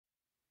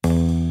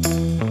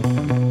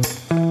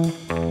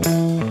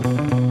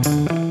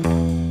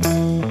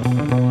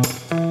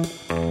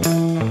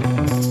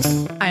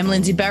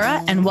Lindsay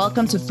Berra, and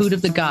welcome to Food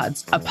of the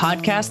Gods, a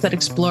podcast that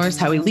explores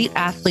how elite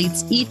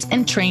athletes eat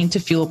and train to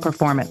fuel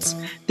performance.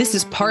 This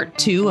is part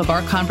 2 of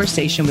our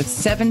conversation with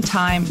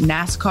 7-time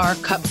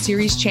NASCAR Cup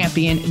Series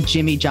champion,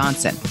 Jimmie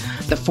Johnson.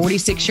 The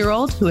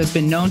 46-year-old, who has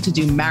been known to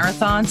do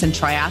marathons and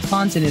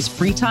triathlons in his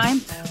free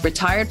time,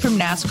 retired from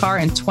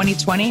NASCAR in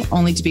 2020,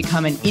 only to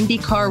become an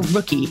INDYCAR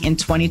rookie in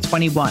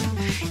 2021.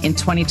 In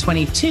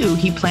 2022,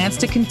 he plans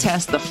to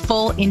contest the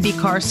full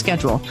INDYCAR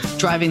schedule,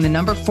 driving the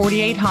number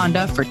 48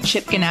 Honda for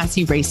Chip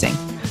Ganassi Racing.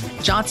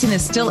 Johnson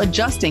is still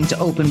adjusting to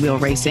open-wheel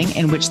racing,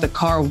 in which the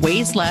car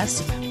weighs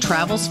less,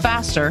 travels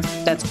faster,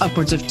 that's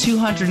upwards of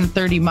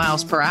 230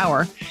 miles per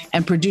hour,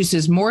 and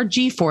produces more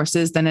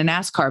G-forces than a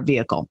NASCAR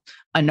vehicle.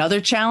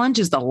 Another challenge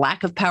is the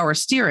lack of power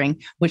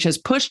steering, which has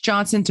pushed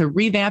Johnson to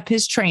revamp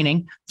his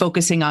training,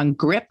 focusing on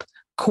grip,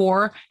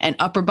 core, and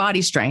upper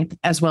body strength,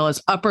 as well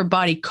as upper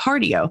body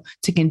cardio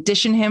to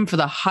condition him for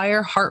the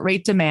higher heart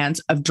rate demands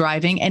of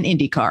driving an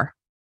IndyCar.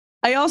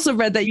 I also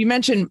read that you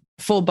mentioned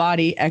full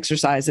body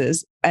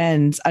exercises,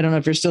 and I don't know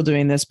if you're still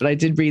doing this, but I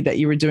did read that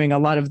you were doing a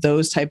lot of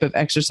those type of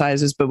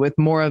exercises, but with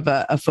more of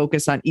a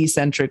focus on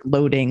eccentric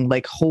loading,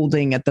 like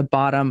holding at the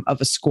bottom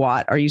of a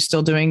squat. Are you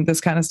still doing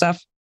this kind of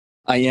stuff?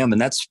 I am. And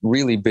that's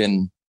really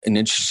been an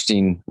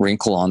interesting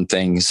wrinkle on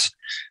things.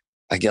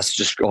 I guess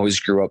just always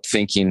grew up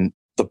thinking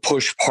the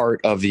push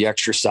part of the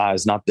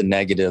exercise, not the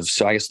negative.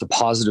 So I guess the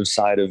positive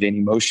side of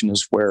any motion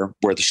is where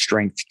the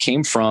strength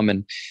came from.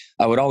 And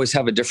I would always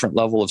have a different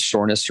level of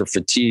soreness or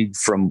fatigue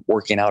from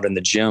working out in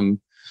the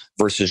gym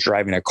versus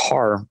driving a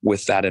car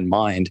with that in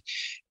mind.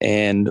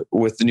 And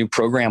with the new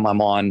program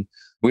I'm on,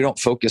 we don't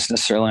focus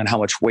necessarily on how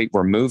much weight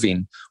we're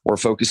moving. We're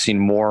focusing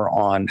more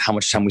on how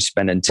much time we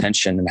spend in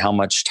tension and how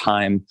much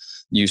time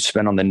you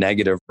spend on the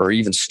negative, or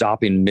even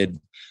stopping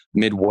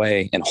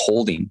midway and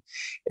holding.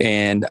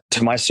 And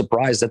to my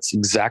surprise, that's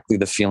exactly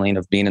the feeling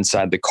of being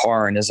inside the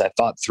car. And as I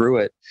thought through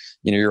it,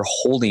 you're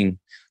holding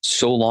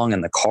so long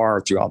in the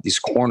car throughout these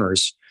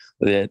corners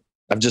that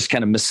I've just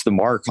kind of missed the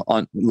mark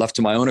on left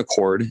to my own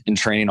accord in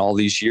training all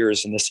these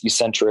years. And this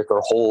eccentric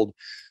or hold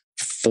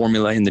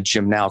formula in the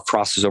gym now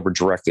crosses over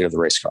directly to the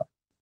race car.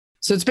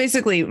 So it's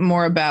basically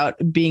more about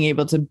being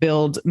able to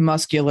build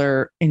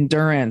muscular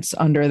endurance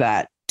under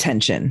that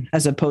tension,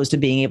 as opposed to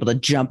being able to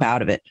jump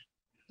out of it.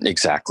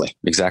 Exactly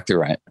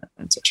right.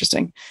 That's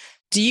interesting.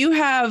 Do you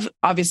have,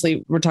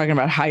 obviously we're talking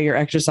about how your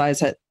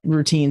exercise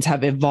routines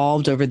have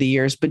evolved over the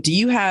years, but do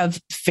you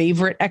have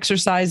favorite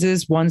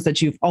exercises, ones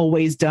that you've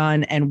always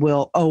done and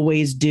will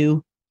always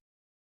do?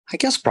 I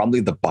guess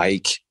probably the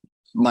bike.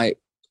 My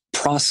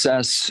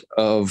process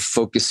of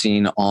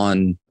focusing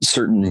on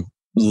certain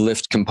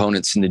lift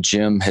components in the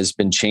gym has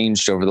been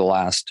changed over the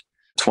last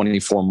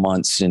 24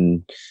 months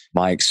in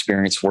my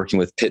experience working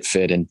with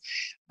PitFit. And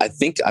I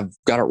think I've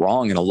got it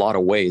wrong in a lot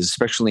of ways,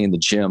 especially in the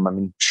gym. I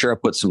mean, sure, I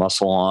put some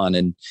muscle on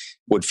and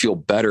would feel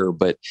better.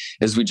 But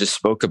as we just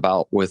spoke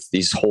about with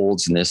these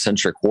holds and the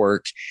eccentric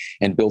work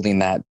and building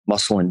that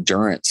muscle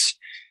endurance,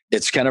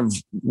 it's kind of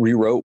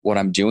rewrote what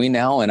I'm doing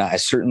now. And I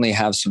certainly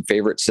have some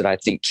favorites that I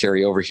think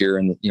carry over here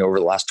in, over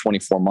the last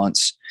 24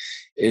 months.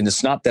 And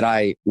it's not that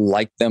I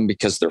like them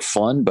because they're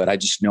fun, but I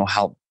just know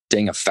how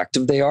dang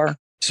effective they are.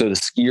 So the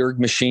ski erg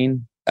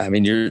machine, I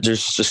mean,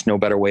 there's just no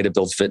better way to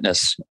build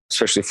fitness,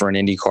 especially for an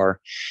IndyCar.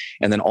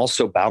 And then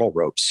also battle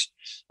ropes.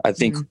 I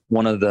think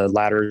one of the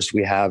ladders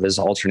we have is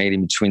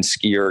alternating between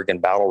ski erg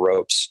and battle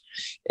ropes.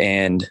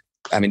 And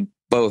I mean,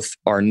 both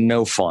are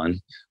no fun,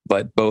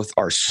 but both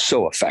are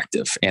so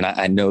effective. And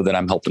I know that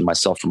I'm helping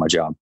myself for my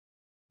job.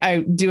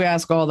 I do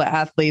ask all the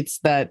athletes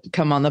that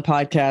come on the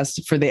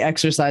podcast for the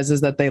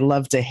exercises that they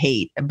love to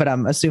hate, but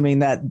I'm assuming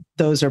that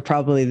those are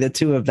probably the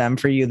two of them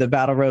for you, the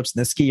battle ropes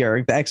and the ski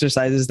erg, the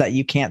exercises that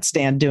you can't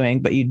stand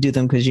doing, but you do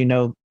them because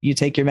you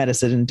take your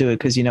medicine and do it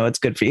because it's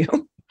good for you.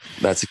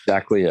 That's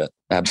exactly it.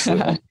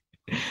 Absolutely.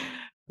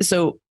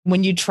 So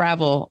when you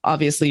travel,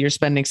 obviously you're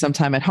spending some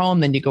time at home,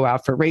 then you go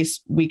out for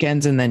race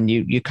weekends, and then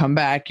you come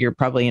back, you're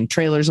probably in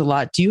trailers a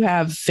lot. Do you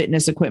have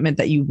fitness equipment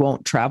that you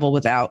won't travel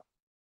without?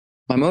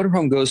 My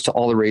motorhome goes to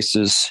all the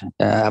races.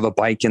 I have a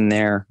bike in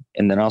there,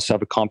 and then I also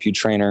have a compu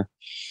trainer,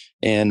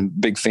 and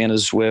big fan of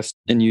Zwift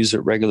and use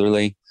it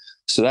regularly.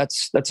 So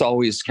that's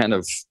always kind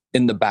of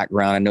in the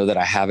background. I know that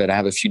I have it. I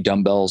have a few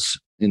dumbbells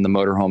in the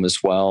motorhome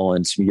as well,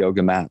 and some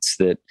yoga mats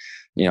that,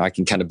 I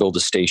can kind of build a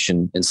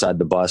station inside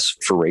the bus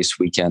for race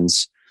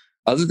weekends.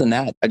 Other than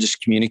that, I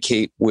just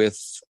communicate with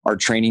our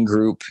training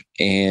group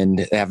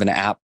and have an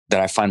app that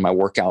I find my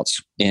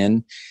workouts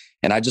in.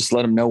 And I just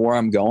let them know where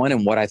I'm going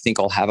and what I think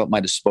I'll have at my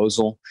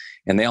disposal.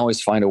 And they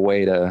always find a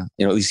way to,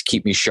 at least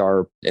keep me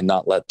sharp and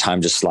not let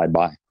time just slide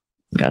by.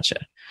 Gotcha.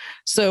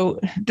 So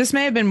this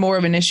may have been more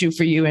of an issue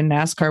for you in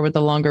NASCAR with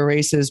the longer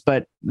races,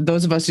 but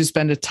those of us who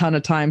spend a ton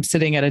of time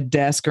sitting at a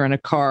desk or in a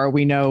car,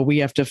 we know we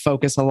have to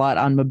focus a lot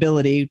on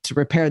mobility to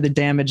repair the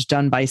damage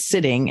done by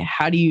sitting.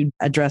 How do you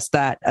address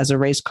that as a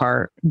race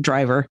car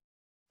driver?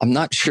 I'm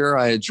not sure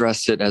I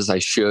address it as I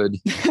should.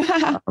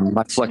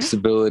 My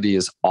flexibility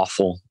is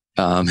awful.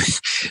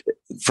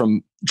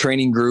 from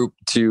training group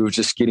to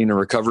just getting a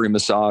recovery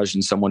massage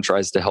and someone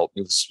tries to help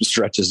me with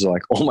stretches,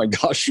 like, oh my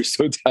gosh, you're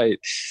so tight.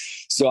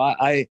 So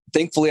I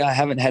thankfully, I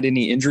haven't had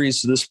any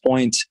injuries to this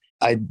point.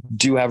 I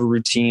do have a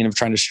routine of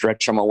trying to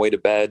stretch on my way to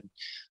bed,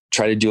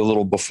 try to do a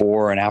little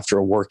before and after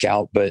a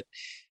workout, but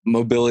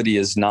mobility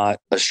is not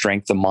a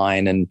strength of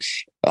mine. And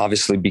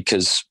obviously,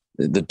 because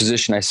the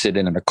position I sit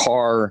in a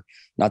car,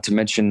 not to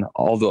mention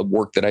all the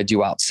work that I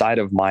do outside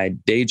of my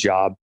day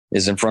job,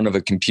 is in front of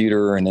a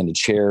computer and in a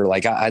chair.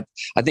 Like I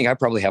think I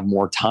probably have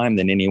more time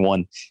than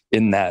anyone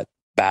in that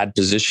bad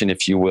position,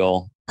 if you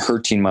will,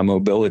 hurting my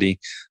mobility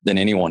than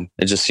anyone.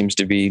 It just seems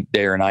to be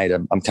day or night.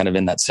 I'm kind of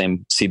in that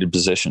same seated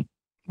position.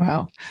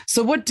 Wow.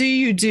 So what do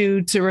you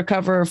do to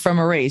recover from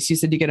a race? You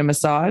said you get a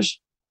massage?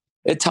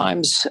 At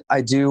times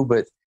I do,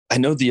 but I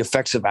know the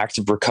effects of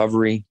active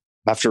recovery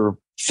after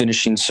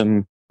finishing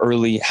some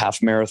early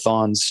half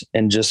marathons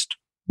and just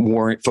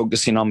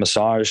focusing on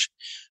massage.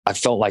 I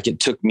felt like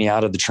it took me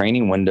out of the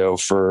training window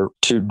for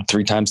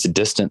 2-3 times the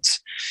distance.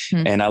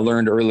 And I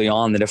learned early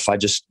on that if I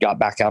just got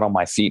back out on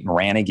my feet and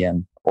ran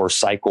again or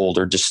cycled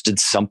or just did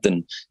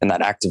something in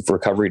that active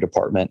recovery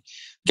department,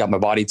 got my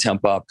body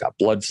temp up, got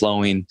blood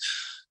flowing,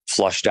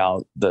 flushed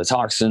out the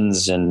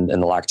toxins and the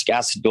lactic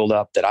acid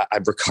buildup, that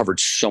I've recovered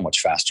so much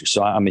faster.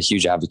 So I'm a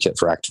huge advocate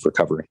for active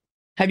recovery.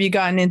 Have you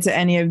gotten into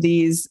any of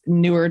these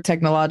newer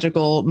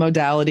technological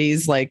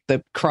modalities like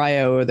the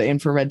cryo or the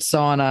infrared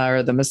sauna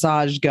or the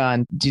massage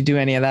gun? Do you do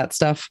any of that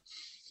stuff?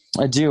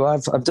 I do.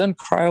 I've done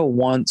cryo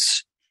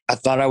once. I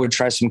thought I would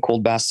try some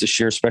cold baths this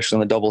year, especially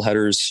in the double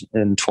headers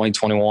in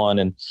 2021.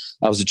 And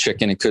I was a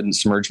chicken and couldn't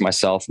submerge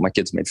myself. My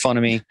kids made fun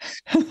of me.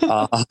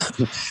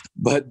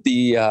 But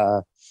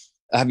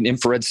I have an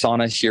infrared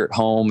sauna here at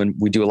home, and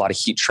we do a lot of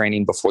heat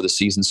training before the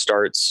season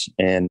starts.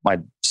 And my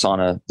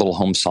sauna, little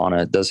home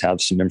sauna, does have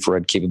some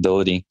infrared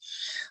capability.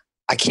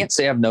 I can't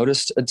say I've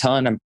noticed a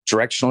ton.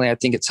 Directionally, I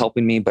think it's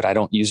helping me, but I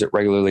don't use it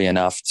regularly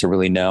enough to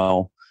really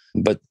know.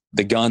 But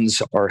the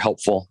guns are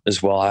helpful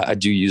as well. I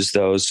do use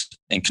those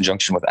in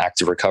conjunction with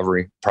active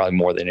recovery, probably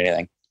more than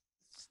anything.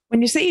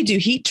 When you say you do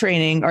heat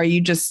training, are you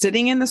just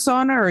sitting in the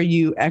sauna or are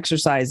you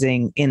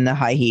exercising in the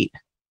high heat?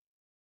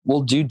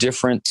 We'll do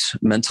different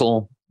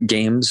mental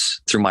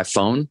games through my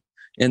phone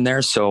in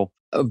there. So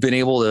I've been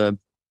able to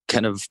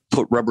kind of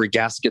put rubbery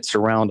gaskets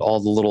around all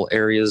the little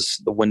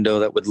areas, the window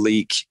that would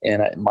leak.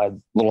 And my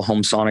little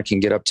home sauna can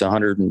get up to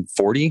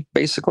 140,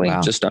 basically,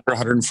 just under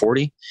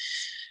 140.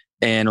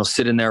 And I'll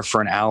sit in there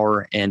for an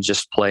hour and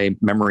just play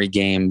memory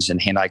games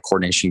and hand-eye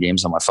coordination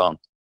games on my phone.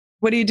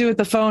 What do you do with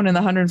the phone in the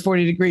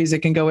 140 degrees? It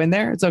can go in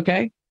there? It's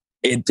okay?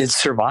 It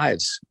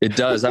survives. It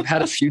does. I've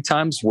had a few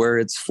times where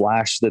it's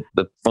flashed that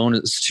the phone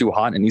is too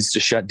hot and it needs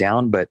to shut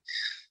down, but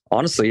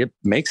honestly, it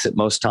makes it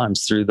most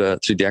times through the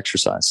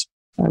exercise.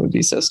 I would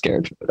be so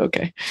scared, but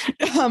okay.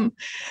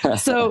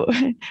 So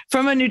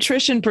from a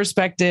nutrition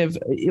perspective,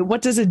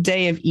 what does a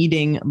day of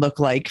eating look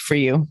like for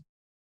you?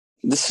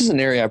 This is an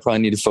area I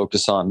probably need to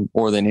focus on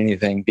more than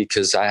anything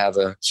because I have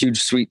a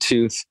huge sweet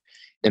tooth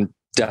and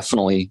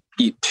definitely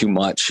eat too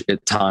much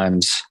at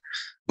times.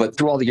 But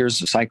through all the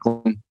years of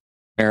cycling,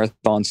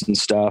 marathons and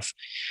stuff,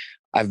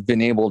 I've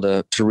been able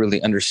to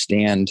really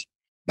understand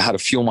how to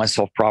fuel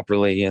myself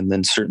properly, and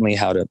then certainly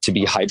how to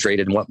be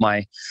hydrated and what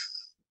my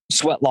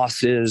sweat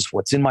loss is,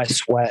 what's in my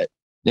sweat,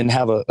 and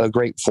have a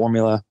great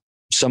formula.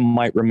 Some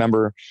might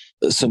remember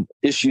some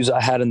issues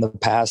I had in the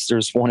past.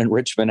 There's one in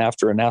Richmond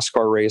after a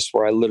NASCAR race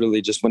where I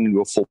literally just went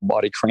into a full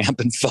body cramp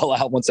and fell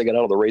out once I got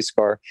out of the race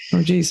car.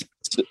 Oh, geez.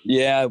 So,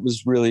 yeah, it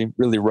was really,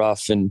 really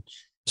rough. And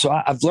so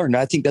I've learned,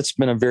 I think that's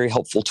been a very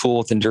helpful tool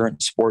with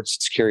endurance sports.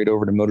 It's carried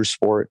over to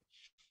motorsport.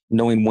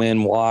 Knowing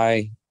when,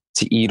 why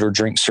to eat or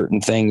drink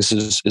certain things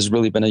has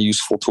really been a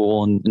useful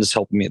tool and is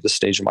helping me at this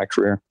stage of my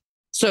career.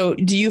 So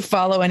do you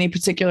follow any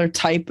particular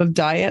type of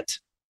diet?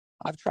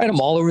 I've tried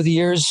them all over the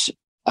years.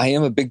 I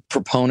am a big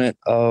proponent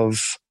of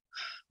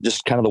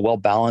just kind of the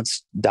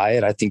well-balanced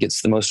diet. I think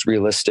it's the most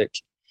realistic.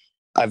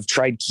 I've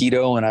tried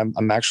keto, and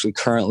I'm actually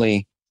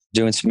currently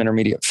doing some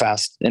intermediate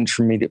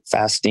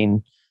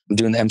fasting. I'm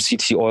doing the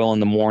MCT oil in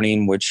the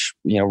morning, which,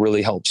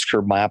 really helps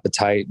curb my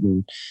appetite,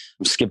 and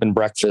I'm skipping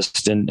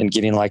breakfast and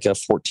getting like a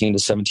 14 to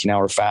 17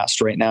 hour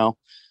fast right now.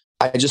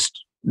 I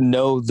just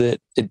know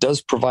that it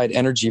does provide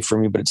energy for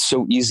me, but it's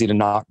so easy to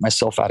knock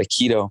myself out of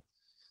keto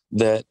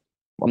that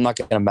I'm not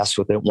going to mess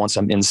with it once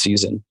I'm in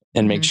season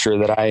and make sure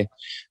that I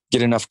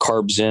get enough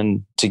carbs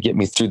in to get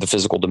me through the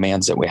physical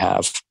demands that we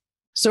have.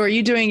 So are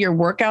you doing your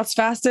workouts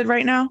fasted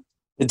right now?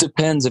 It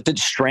depends. If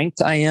it's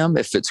strength, I am.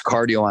 If it's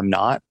cardio, I'm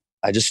not.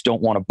 I just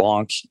don't want to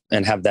bonk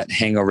and have that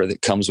hangover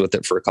that comes with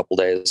it for a couple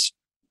days.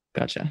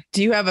 Gotcha.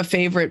 Do you have a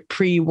favorite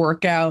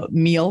pre-workout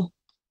meal?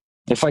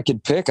 If I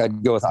could pick,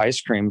 I'd go with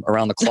ice cream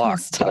around the clock.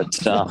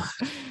 But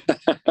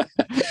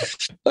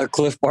a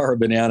Cliff Bar or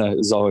banana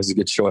is always a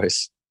good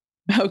choice.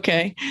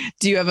 Okay.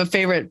 Do you have a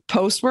favorite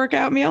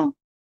post-workout meal?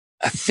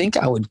 I think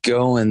I would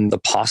go in the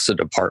pasta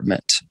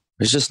department.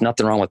 There's just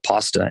nothing wrong with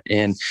pasta.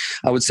 And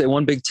I would say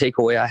one big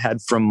takeaway I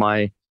had from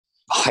my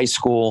high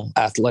school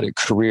athletic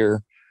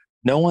career,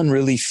 no one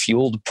really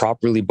fueled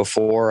properly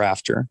before or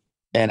after.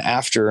 And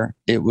after,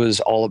 it was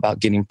all about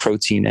getting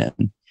protein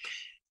in.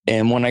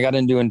 And when I got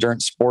into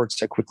endurance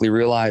sports, I quickly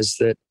realized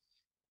that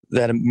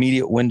that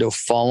immediate window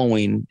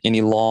following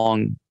any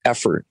long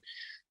effort,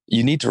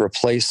 you need to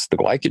replace the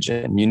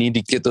glycogen. You need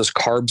to get those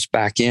carbs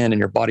back in and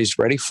your body's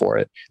ready for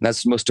it. And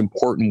that's the most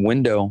important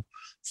window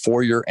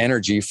for your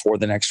energy for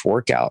the next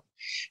workout.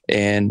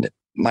 And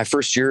my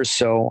first year or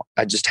so,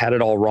 I just had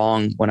it all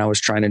wrong when I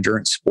was trying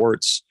endurance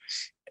sports.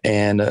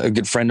 And a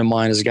good friend of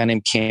mine is a guy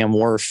named Cam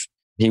Worf.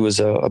 He was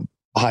a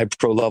high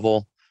pro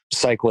level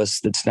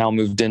cyclist that's now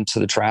moved into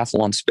the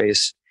triathlon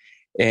space.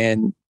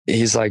 And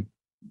he's like,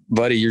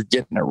 buddy, you're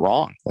getting it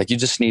wrong. Like you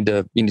need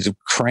to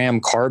cram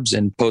carbs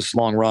in post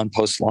long run,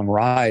 post long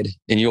ride,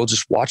 and you'll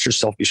just watch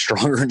yourself be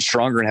stronger and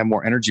stronger and have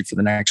more energy for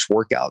the next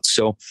workout.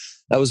 So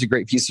that was a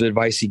great piece of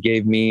advice he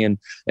gave me, and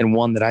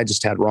one that I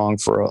just had wrong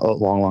for a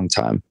long, long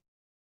time.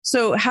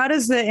 So how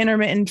does the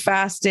intermittent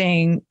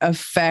fasting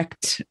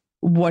affect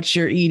what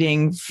you're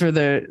eating for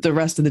the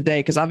rest of the day?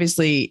 Because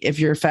obviously if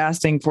you're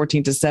fasting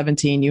 14 to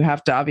 17, you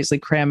have to obviously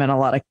cram in a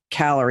lot of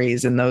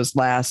calories in those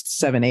last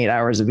 7-8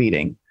 hours of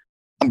eating.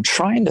 I'm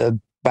trying to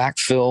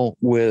backfill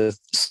with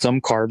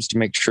some carbs to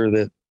make sure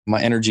that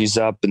my energy's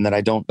up and that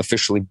I don't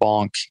officially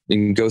bonk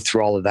and go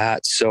through all of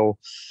that. So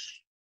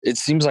it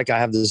seems like I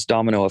have this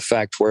domino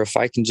effect where if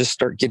I can just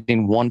start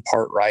getting one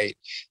part right,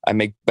 I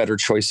make better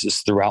choices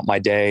throughout my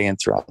day and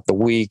throughout the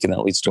week, and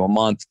that leads to a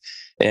month.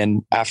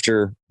 And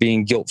after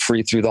being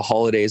guilt-free through the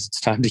holidays,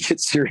 it's time to get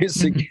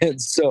serious again.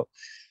 So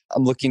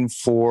I'm looking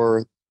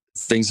for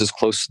things as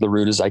close to the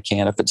root as I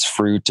can, if it's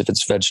fruit, if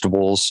it's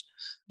vegetables,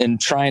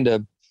 and trying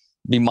to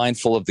be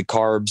mindful of the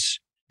carbs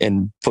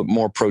and put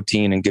more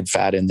protein and good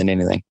fat in than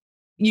anything.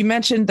 You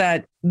mentioned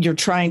that you're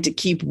trying to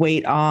keep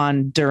weight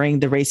on during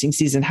the racing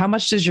season. How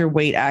much does your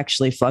weight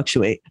actually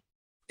fluctuate?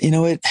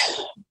 It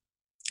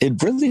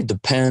really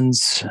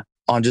depends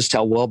on just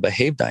how well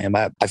behaved I am.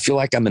 I feel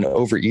like I'm an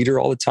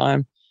overeater all the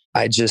time.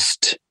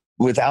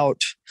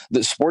 Without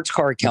the sports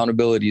car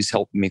accountability is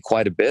helping me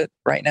quite a bit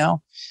right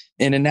now.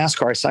 And in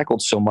NASCAR, I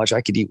cycled so much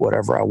I could eat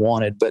whatever I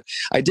wanted. But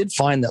I did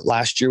find that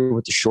last year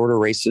with the shorter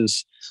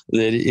races,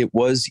 that it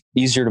was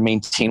easier to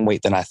maintain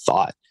weight than I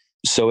thought.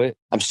 So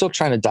I'm still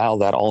trying to dial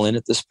that all in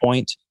at this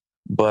point.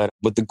 But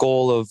with the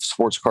goal of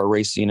sports car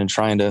racing and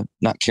trying to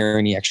not carry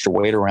any extra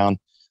weight around,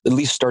 at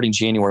least starting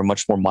January,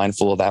 much more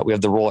mindful of that. We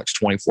have the Rolex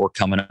 24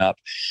 coming up,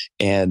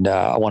 and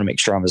I want to make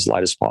sure I'm as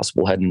light as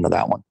possible heading into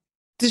that one.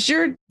 Does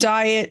your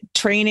diet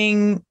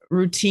training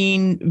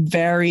routine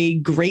vary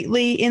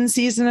greatly in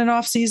season and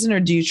off season, or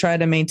do you try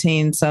to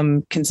maintain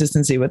some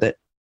consistency with it?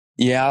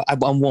 Yeah, I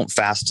won't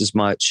fast as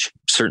much.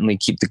 Certainly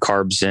keep the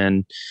carbs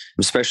in,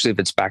 especially if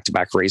it's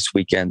back-to-back race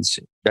weekends.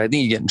 I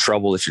think you get in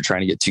trouble if you're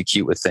trying to get too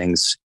cute with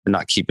things and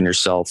not keeping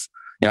yourself.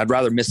 I'd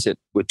rather miss it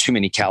with too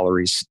many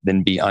calories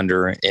than be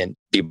under and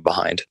be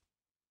behind.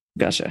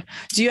 Gotcha.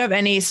 Do you have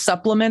any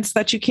supplements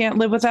that you can't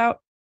live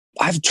without?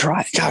 I've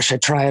tried. Gosh, I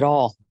try it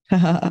all.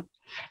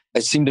 I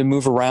seem to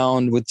move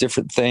around with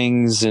different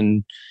things,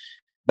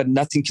 but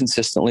nothing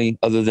consistently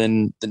other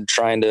than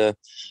trying to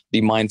be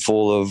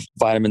mindful of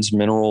vitamins,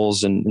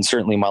 minerals, and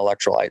certainly my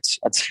electrolytes.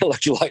 I'd say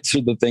electrolytes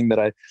are the thing that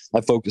I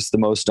focus the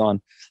most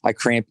on. I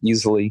cramp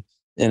easily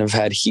and have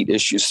had heat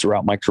issues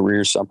throughout my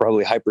career. So I'm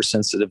probably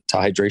hypersensitive to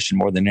hydration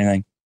more than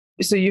anything.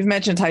 So you've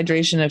mentioned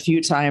hydration a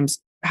few times.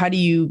 How do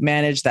you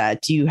manage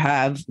that? Do you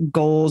have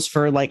goals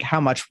for like how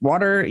much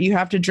water you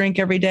have to drink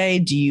every day?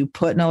 Do you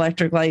put an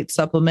electrolyte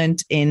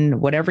supplement in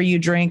whatever you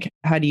drink?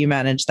 How do you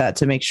manage that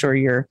to make sure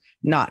you're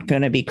not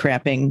going to be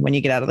cramping when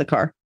you get out of the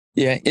car?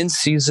 Yeah, in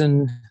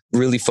season,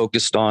 really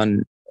focused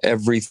on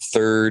every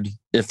third,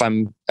 if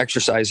I'm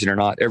exercising or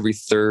not, every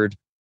third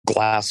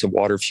glass of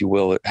water, if you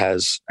will, it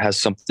has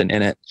something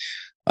in it.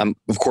 I'm,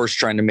 of course,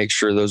 trying to make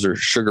sure those are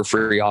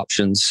sugar-free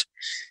options.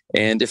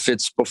 And if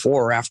it's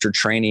before or after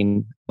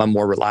training, I'm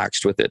more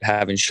relaxed with it,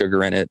 having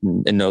sugar in it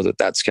and know that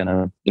that's going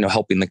to,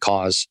 helping the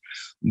cause.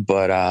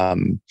 But I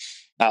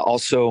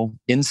also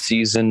in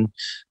season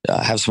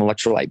have some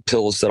electrolyte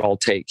pills that I'll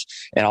take,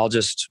 and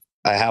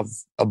I have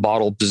a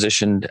bottle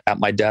positioned at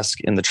my desk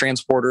in the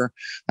transporter.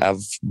 I have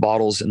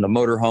bottles in the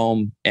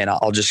motorhome, and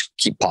I'll just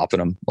keep popping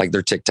them like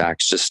they're Tic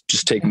Tacs.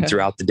 Just take them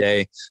throughout the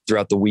day,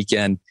 throughout the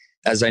weekend.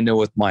 As I know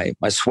with my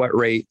sweat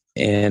rate,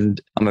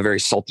 and I'm a very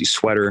salty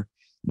sweater,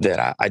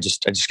 that I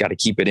just got to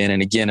keep it in.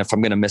 And again, if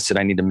I'm going to miss it,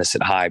 I need to miss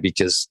it high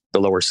because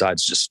the lower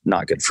side's just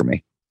not good for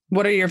me.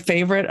 What are your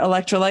favorite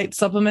electrolyte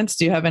supplements?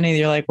 Do you have any that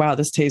you're like, wow,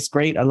 this tastes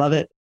great, I love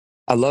it?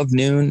 I love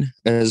Noon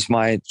as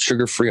my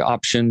sugar-free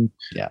option.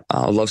 Yeah.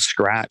 I love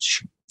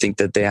Scratch. I think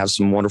that they have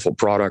some wonderful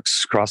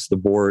products across the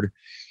board.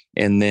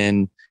 And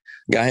then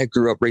a guy I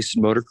grew up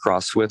racing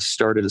motocross with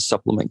started a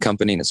supplement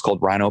company, and it's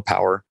called Rhino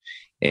Power.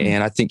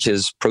 And I think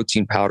his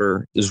protein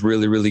powder is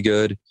really, really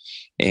good.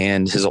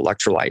 And his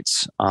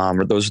electrolytes,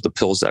 those are the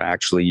pills that I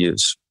actually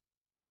use.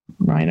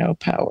 Rhino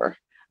Power.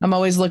 I'm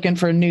always looking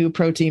for new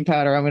protein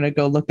powder. I'm going to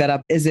go look that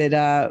up. Is it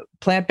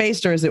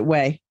plant-based or is it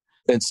whey?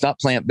 It's not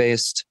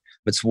plant-based.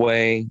 It's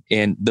whey.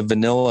 And the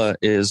vanilla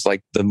is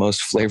like the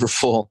most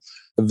flavorful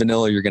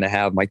vanilla you're going to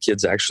have. My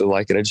kids actually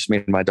like it. I just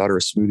made my daughter a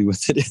smoothie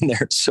with it in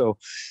there. So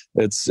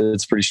it's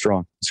pretty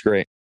strong. It's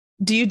great.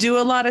 Do you do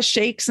a lot of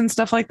shakes and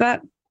stuff like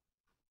that?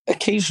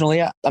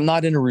 Occasionally. I'm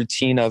not in a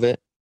routine of it.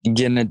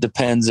 Again, it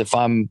depends. If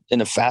I'm in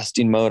a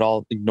fasting mode,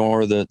 I'll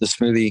ignore the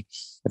smoothie.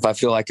 If I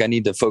feel like I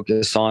need to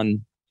focus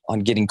on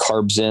getting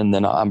carbs in,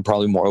 then I'm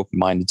probably more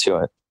open-minded to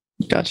it.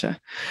 Gotcha.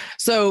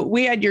 So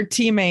we had your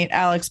teammate,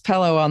 Alex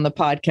Pello, on the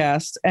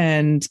podcast,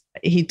 and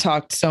he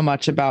talked so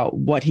much about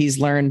what he's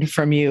learned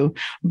from you.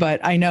 But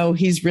I know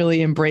he's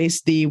really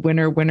embraced the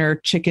winner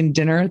chicken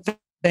dinner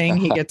thing.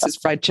 He gets his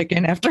fried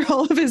chicken after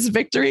all of his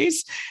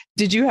victories.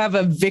 Did you have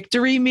a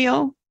victory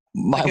meal?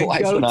 My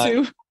wife and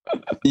I,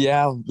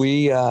 yeah,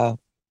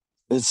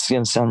 it's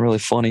going to sound really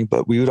funny,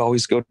 but we would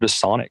always go to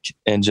Sonic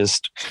and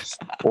just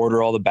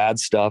order all the bad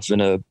stuff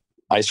and a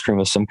ice cream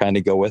of some kind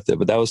to go with it.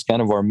 But that was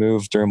kind of our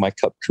move during my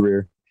Cup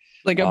career.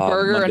 Like a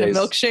burger Mondays, and a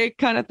milkshake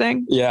kind of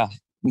thing? Yeah.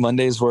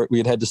 Mondays where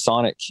we'd head to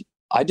Sonic.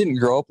 I didn't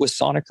grow up with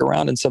Sonic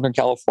around in Southern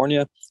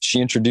California. She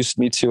introduced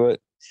me to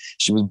it.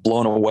 She was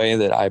blown away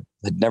that I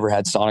had never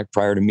had Sonic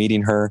prior to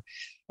meeting her.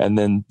 And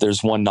then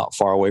there's one not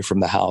far away from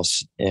the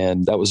house.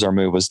 And that was our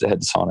move, was to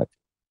head to Sonic.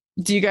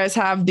 Do you guys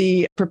have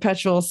the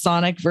perpetual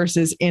Sonic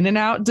versus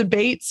In-N-Out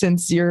debate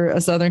since you're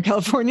a Southern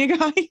California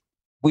guy?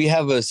 We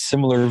have a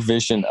similar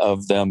vision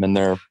of them and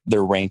their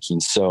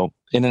rankings. So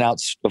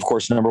In-N-Out's, of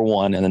course, number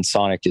one, and then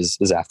Sonic is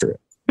after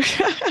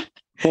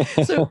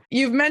it. So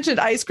you've mentioned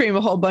ice cream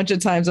a whole bunch of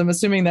times. I'm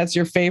assuming that's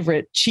your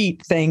favorite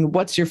cheat thing.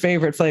 What's your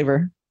favorite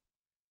flavor?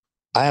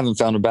 I haven't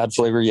found a bad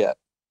flavor yet.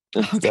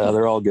 Okay.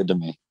 They're all good to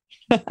me.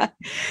 I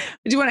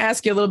do want to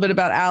ask you a little bit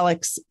about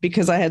Alex,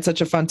 because I had such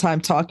a fun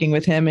time talking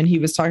with him, and he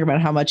was talking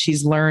about how much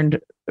he's learned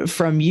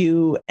from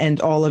you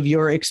and all of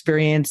your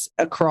experience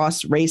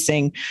across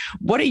racing.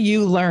 What do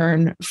you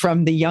learn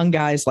from the young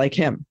guys like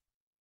him?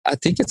 I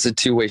think it's a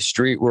two-way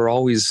street. We're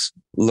always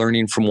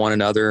learning from one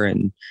another.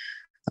 And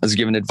I was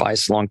given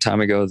advice a long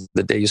time ago,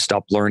 the day you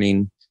stop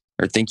learning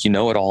or think you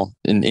know it all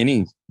in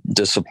any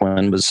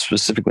discipline, but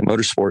specifically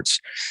motorsports,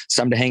 it's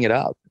time to hang it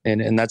up.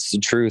 And that's the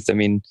truth. I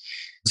mean,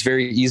 it's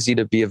very easy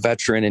to be a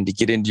veteran and to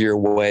get into your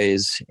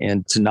ways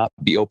and to not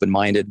be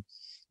open-minded.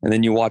 And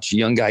then you watch a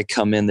young guy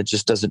come in that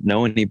just doesn't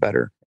know any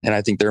better. And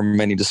I think there are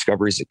many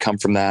discoveries that come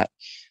from that.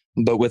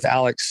 But with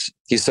Alex,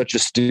 he's such a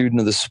student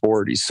of the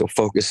sport. He's so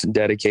focused and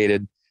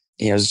dedicated.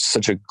 He has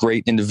such a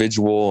great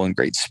individual and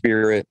great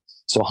spirit,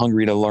 so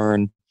hungry to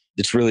learn.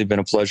 It's really been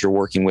a pleasure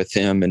working with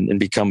him and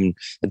becoming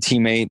a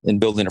teammate and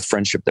building a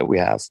friendship that we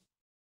have.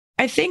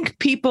 I think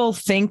people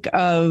think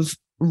of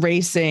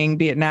racing,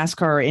 be it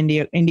NASCAR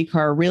or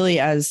INDYCAR, really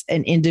as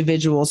an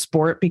individual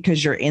sport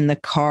because you're in the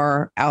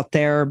car out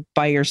there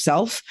by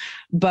yourself.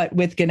 But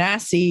with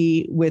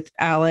Ganassi, with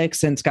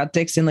Alex and Scott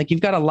Dixon, like, you've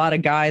got a lot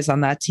of guys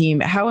on that team.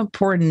 How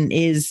important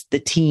is the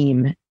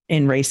team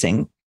in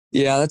racing?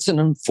 Yeah, that's an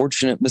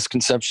unfortunate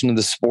misconception of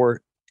the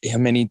sport. Yeah,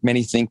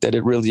 many think that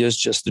it really is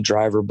just the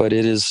driver, but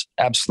it is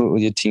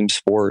absolutely a team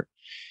sport.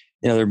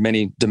 There are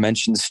many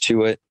dimensions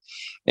to it.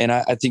 And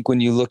I think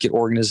when you look at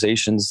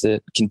organizations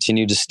that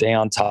continue to stay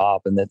on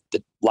top and that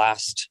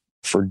last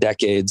for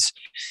decades,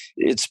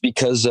 it's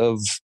because of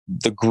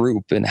the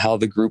group and how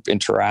the group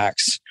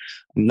interacts,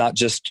 not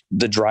just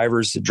the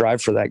drivers that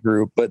drive for that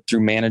group, but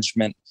through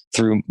management,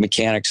 through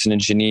mechanics and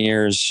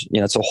engineers.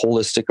 It's a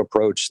holistic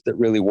approach that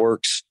really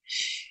works.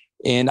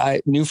 And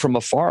I knew from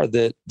afar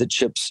that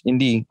Chip's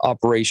Indy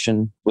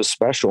operation was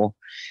special.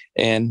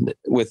 And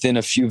within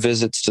a few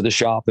visits to the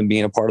shop and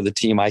being a part of the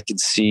team, I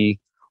could see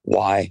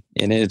why.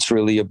 And it's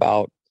really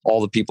about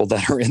all the people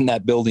that are in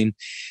that building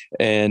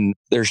and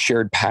their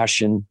shared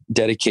passion,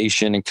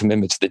 dedication, and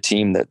commitment to the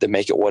team that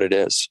make it what it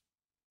is.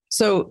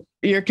 So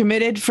you're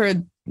committed for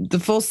the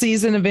full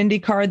season of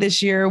INDYCAR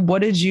this year.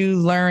 What did you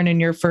learn in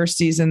your first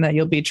season that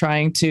you'll be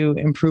trying to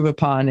improve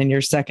upon in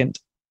your second?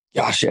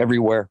 Gosh,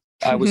 everywhere.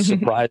 I was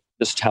surprised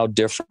just how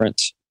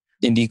different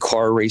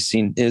INDYCAR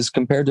racing is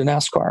compared to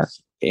NASCAR.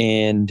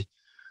 And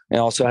I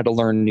also had to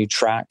learn new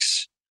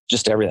tracks,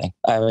 just everything.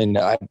 I mean,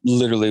 I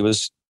literally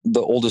was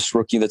the oldest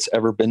rookie that's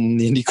ever been in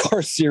the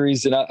INDYCAR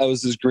series, and I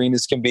was as green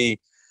as can be.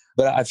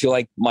 But I feel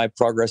like my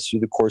progress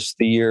through the course of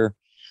the year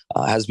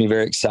has me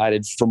very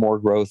excited for more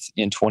growth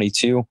in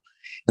 22.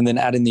 And then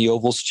adding the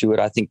ovals to it,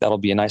 I think that'll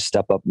be a nice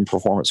step up in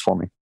performance for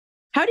me.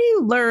 How do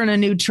you learn a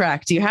new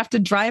track? Do you have to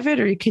drive it,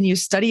 or can you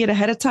study it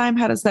ahead of time?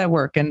 How does that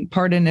work? And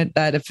pardon it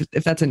that if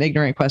that's an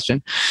ignorant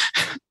question.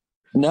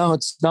 No,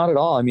 it's not at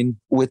all. I mean,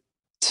 with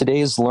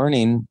today's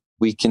learning,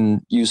 we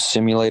can use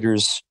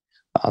simulators.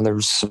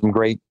 There's some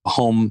great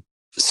home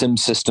sim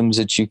systems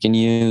that you can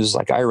use,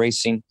 like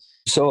iRacing.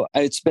 So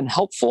it's been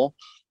helpful,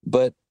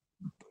 but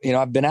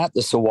I've been at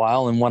this a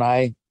while. And when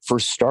I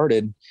first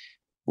started,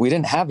 we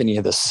didn't have any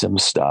of this sim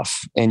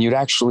stuff, and you'd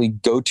actually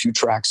go to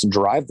tracks and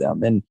drive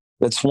them. And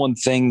that's one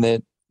thing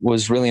that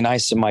was really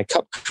nice in my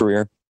Cup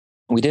career.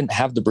 We didn't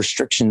have the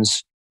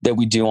restrictions that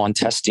we do on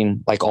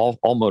testing, like all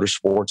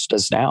motorsports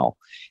does now.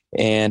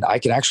 And I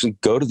could actually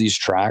go to these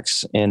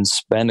tracks and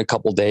spend a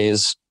couple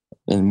days,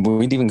 and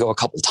we'd even go a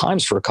couple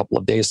times for a couple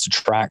of days to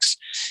tracks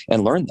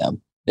and learn them.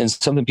 And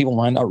something people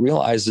might not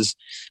realize is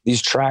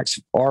these tracks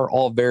are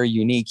all very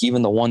unique.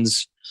 Even the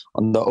ones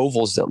on the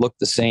ovals that look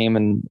the same,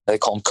 and they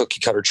call them cookie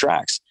cutter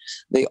tracks,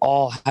 they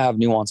all have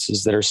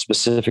nuances that are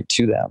specific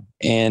to them.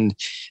 And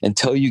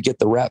until you get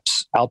the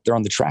reps out there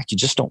on the track, you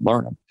just don't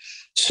learn them.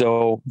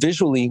 So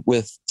visually,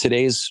 with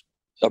today's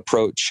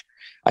approach,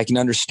 I can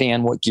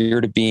understand what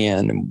gear to be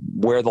in and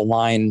where the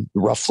line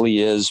roughly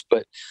is.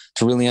 But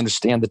to really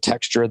understand the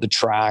texture of the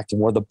track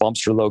and where the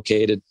bumps are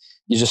located,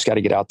 you just got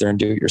to get out there and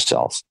do it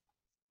yourself.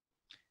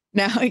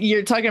 Now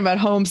you're talking about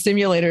home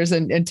simulators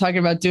and talking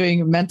about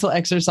doing mental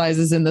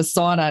exercises in the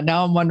sauna.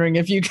 Now I'm wondering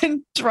if you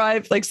can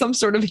drive like some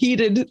sort of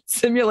heated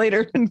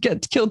simulator and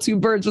kill two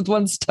birds with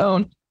one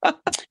stone.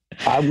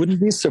 I wouldn't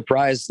be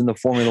surprised in the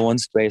Formula One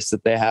space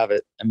that they have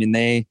it. I mean,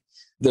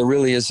 there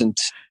really isn't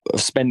a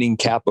spending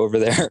cap over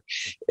there.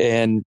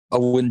 And I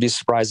wouldn't be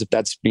surprised if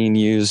that's being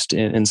used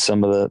in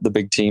some of the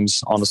big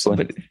teams,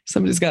 honestly.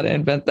 Somebody's got to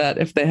invent that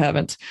if they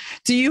haven't.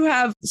 Do you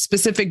have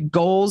specific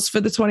goals for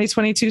the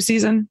 2022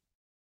 season?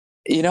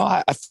 You know,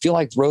 I feel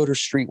like road or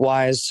street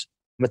wise,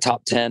 I'm a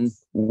top 10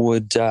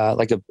 would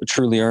like a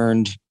truly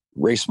earned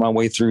race my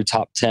way through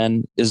top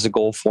 10 is the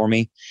goal for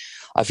me.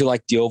 I feel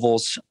like the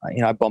ovals,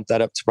 I bumped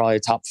that up to probably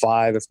a top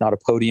 5, if not a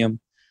podium.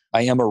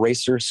 I am a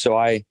racer, so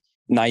I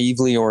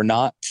naively or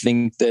not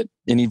think that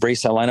any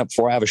race I line up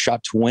for, I have a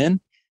shot to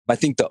win. I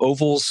think the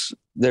ovals,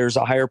 there's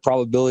a higher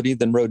probability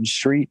than road and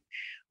street,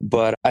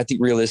 but I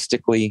think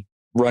realistically,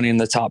 running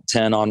the top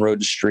 10 on road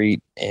and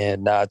street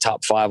and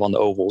top 5 on the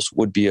ovals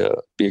would be a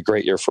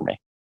great year for me.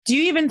 Do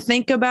you even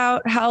think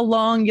about how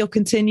long you'll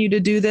continue to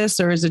do this?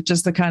 Or is it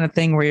just the kind of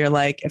thing where you're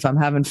like, if I'm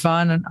having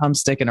fun, I'm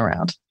sticking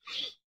around?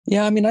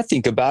 Yeah, I mean, I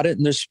think about it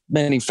and there's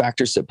many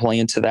factors that play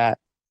into that.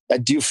 I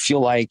do feel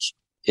like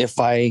if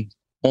I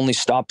only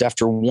stopped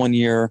after 1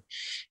 year,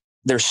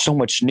 there's so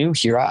much new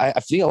here. I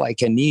feel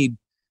like I need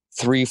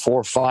 3,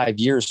 4, 5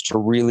 years to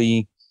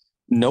really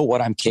know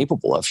what I'm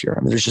capable of here.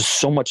 I mean, there's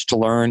just so much to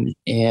learn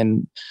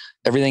and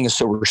everything is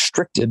so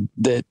restricted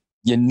that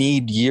you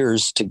need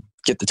years to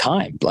get the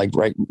time,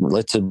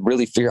 to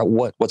really figure out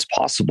what's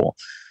possible.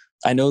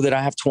 I know that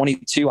I have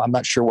 22. I'm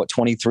not sure what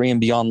 23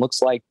 and beyond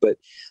looks like, but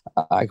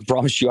I can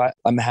promise you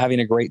I'm having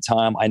a great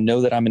time. I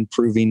know that I'm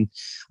improving.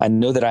 I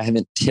know that I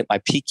haven't hit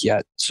my peak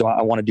yet. So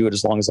I want to do it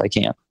as long as I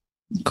can.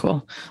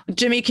 Cool.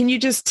 Jimmie, can you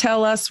just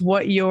tell us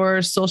what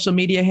your social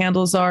media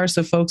handles are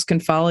so folks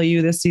can follow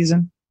you this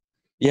season?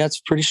 Yeah,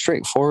 it's pretty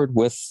straightforward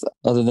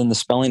other than the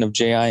spelling of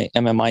Jimmie,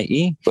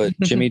 but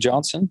Jimmie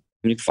Johnson.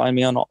 You can find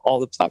me on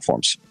all the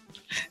platforms.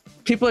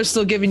 People are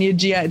still giving you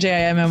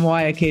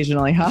Jimmie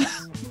occasionally, huh?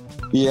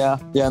 Yeah.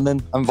 And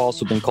then I've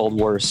also been called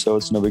worse, so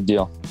it's no big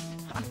deal.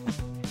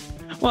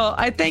 Well,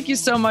 I thank you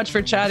so much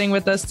for chatting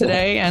with us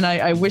today. And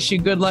I wish you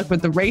good luck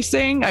with the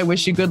racing. I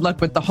wish you good luck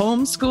with the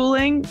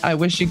homeschooling. I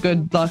wish you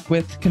good luck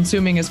with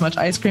consuming as much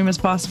ice cream as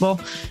possible.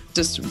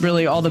 Just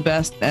really all the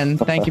best. And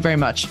thank you very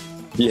much.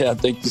 Yeah,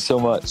 thank you so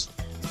much.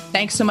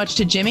 Thanks so much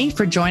to Jimmie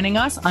for joining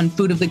us on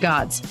Food of the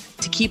Gods.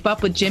 To keep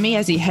up with Jimmie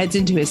as he heads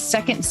into his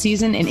second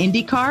season in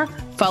INDYCAR,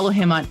 follow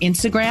him on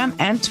Instagram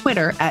and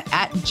Twitter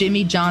at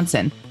Jimmie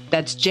Johnson.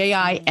 That's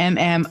Jimmie. And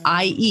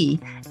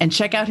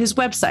check out his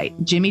website,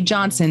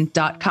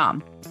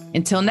 jimmiejohnson.com.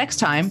 Until next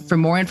time, for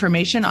more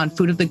information on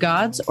Food of the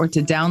Gods or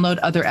to download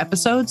other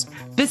episodes,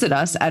 visit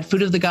us at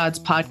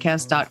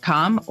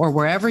foodofthegodspodcast.com or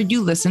wherever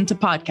you listen to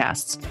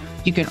podcasts.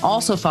 You can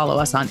also follow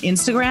us on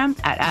Instagram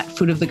at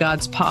Food of the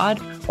Gods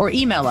Pod or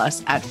email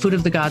us at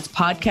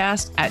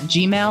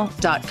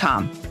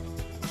foodofthegodspodcast@gmail.com.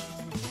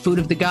 Food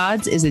of the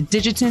Gods is a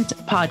Digitant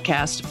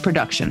podcast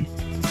production.